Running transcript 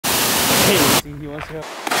He wants to go.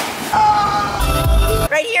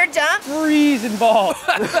 Right here, jump. Freezing ball.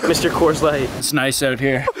 Mr. Coors Light. It's nice out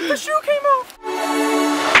here. The shoe came off.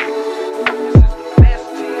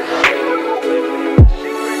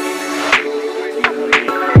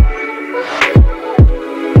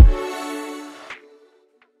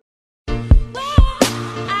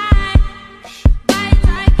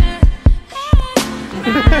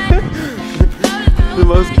 The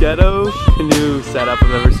most ghetto canoe setup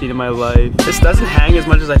I've ever seen in my life. This doesn't hang as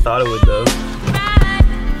much as I thought it would though.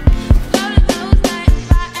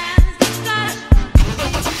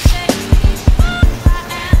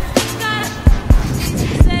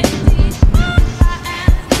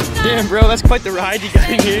 Damn bro, that's quite the ride you got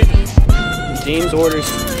in here. James orders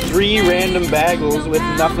 3 random bagels with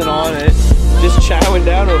nothing on it. Just chowing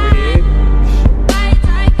down over here.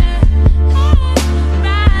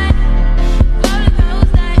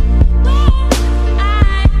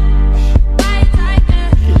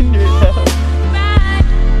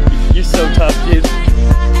 You're so tough, dude.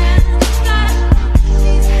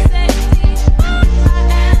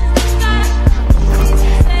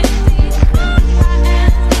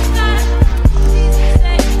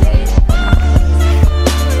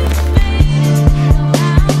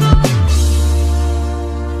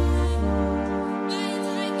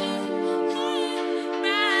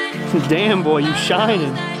 Damn boy, you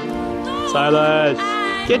shining. Silas,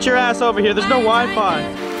 get your ass over here. There's no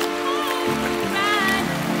Wi-Fi.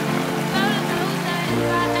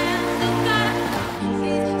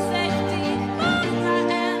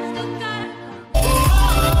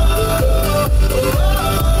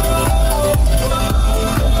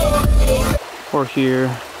 We're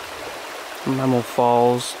here in Mammoth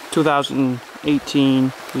Falls,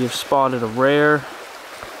 2018. We have spotted a rare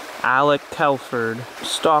Alec Telford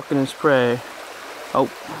stalking his prey.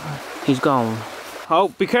 Oh, he's gone. Oh,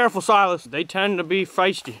 be careful, Silas. They tend to be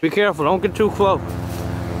feisty. Be careful, don't get too close.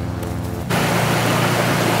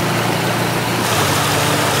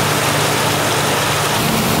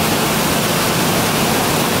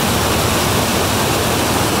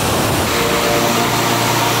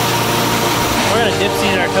 We're gonna dipsy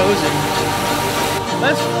in our toes in.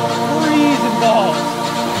 That's freezing balls.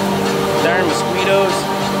 There are mosquitoes.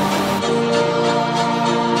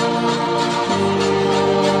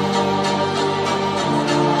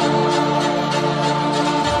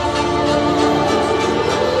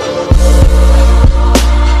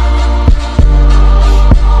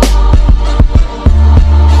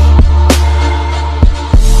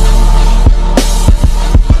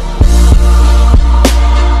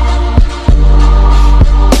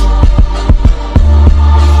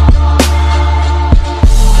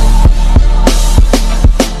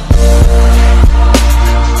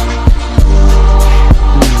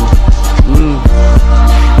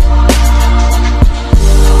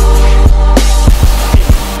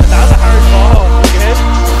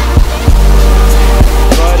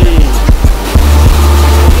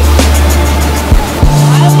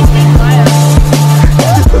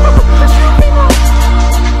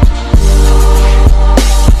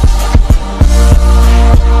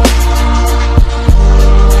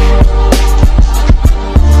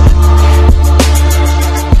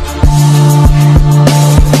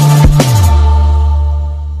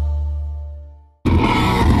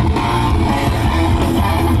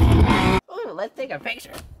 Let's take a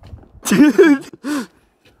picture. I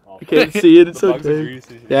can't see it, it's so big.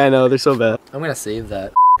 Yeah, I know, they're so bad. I'm gonna save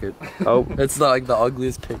that. Oh. It's not like the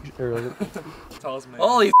ugliest picture.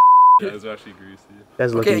 Holy yeah, it's actually greasy.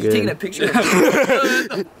 That's okay, looking you're taking good. a picture.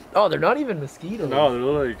 Oh, they're not even mosquitoes. No, they're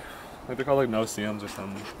like they're called like no-see-ums or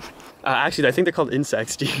something. Actually, I think they're called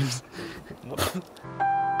insects, James.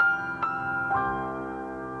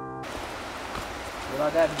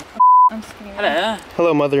 I'm scared. Hello.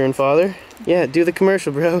 Hello, mother and father. Yeah, do the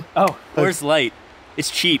commercial, bro. Oh, Coors Light. It's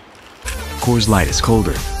cheap. Coors Light is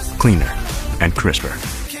colder, cleaner, and crisper.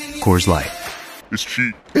 Coors Light. It's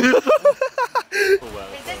cheap. Is this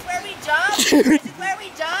where we jump? Is this where we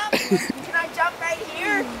jump? Can I jump right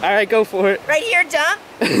here? All right, go for it. Right here, jump?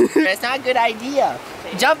 That's not a good idea.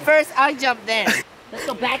 Jump first, I jump then. Let's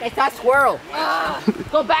go back, I saw a squirrel.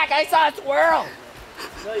 Go back, I saw a squirrel.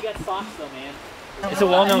 No, you got socks though, man. It's a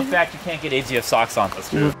well-known fact you can't get AIDS if you have socks on. That's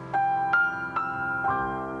true.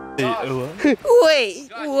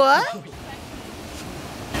 Wait, what?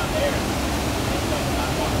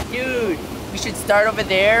 Dude, we should start over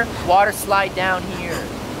there, water slide down here.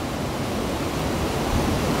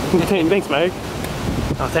 Thanks, Mike.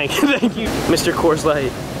 Oh, thank you, thank you. Mr. Coors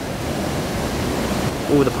Light.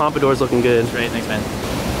 Ooh, the pompadour's looking good. Great, thanks, man.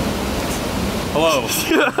 Hello.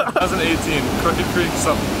 2018, Crooked Creek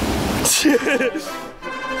something. Hello,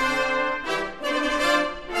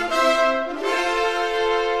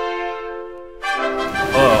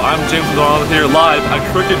 I'm James McDonald here live at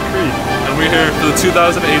Crooked Creek, and we're here for the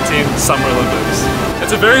 2018 Summer Olympics.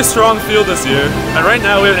 It's a very strong field this year, and right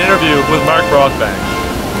now we have an interview with Mark Brockbank.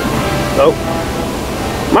 Oh.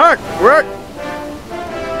 Mark!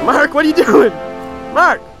 Mark, what are you doing?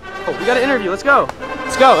 Mark! Oh, we got an interview, let's go.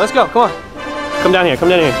 Let's go, come on. Come down here.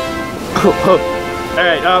 Oh.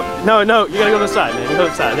 Alright, no, you gotta go to the side, man. You go to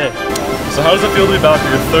the side, there. So how does it feel to be back for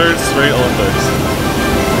your 3rd straight Olympics?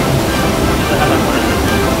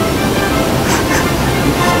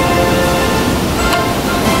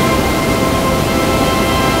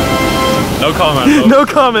 No comment. No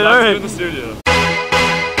comment, alright. In the studio.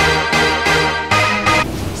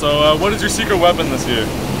 So, what is your secret weapon this year?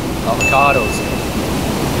 Avocados.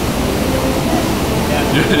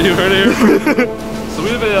 You heard it here? So we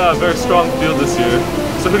have a very strong field this year.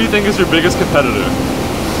 So who do you think is your biggest competitor?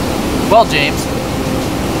 Well, James.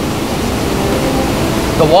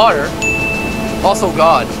 The water. Also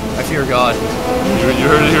God. I fear God. You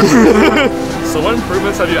heard it here. So what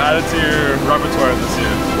improvements have you added to your repertoire this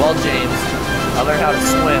year? Well, James, I learned how to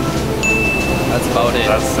swim. That's about it.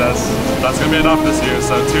 That's gonna be enough this year.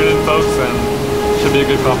 So tune in, folks, and should be a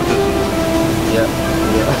good competition. Yeah.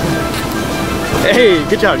 Hey,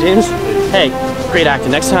 good job, James. Hey, great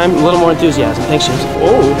acting. Next time, a little more enthusiasm. Thanks, James.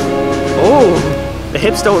 Oh, the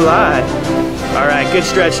hips don't lie. All right, good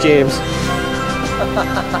stretch, James.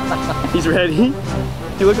 He's ready.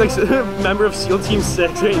 You look like a member of SEAL Team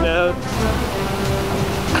 6 right now.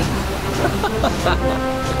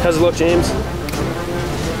 How's it look, James?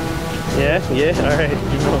 Yeah, all right.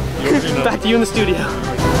 You know. Back to you in the studio.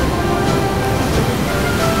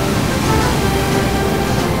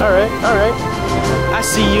 All right. I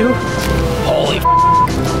see you. Holy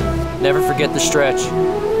Never forget the stretch.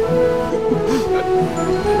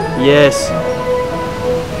 Yes.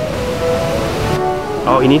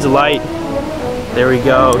 Oh, he needs a light. There we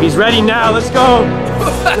go. He's ready now. Let's go.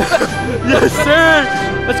 Yes, sir.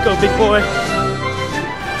 Let's go, big boy.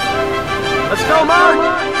 Let's go, Mark.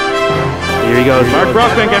 Here he goes. Mark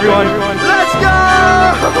Brockbank, everyone. Let's go.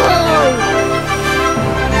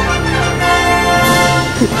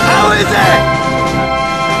 How is it?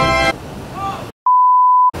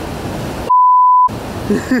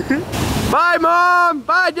 Bye, Mom!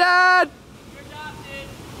 Bye, Dad!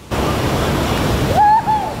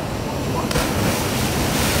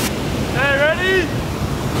 Hey, ready?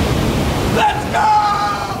 Let's go!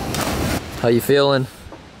 How you feeling?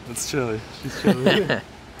 It's chilly. She's chilly.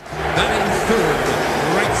 Batting third,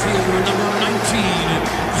 right fielder number 19,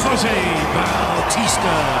 Jose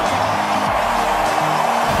Bautista.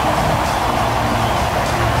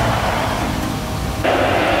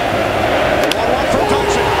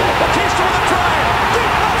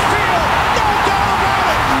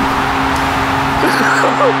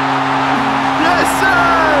 Yes, sir!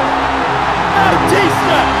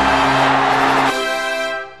 Bautista!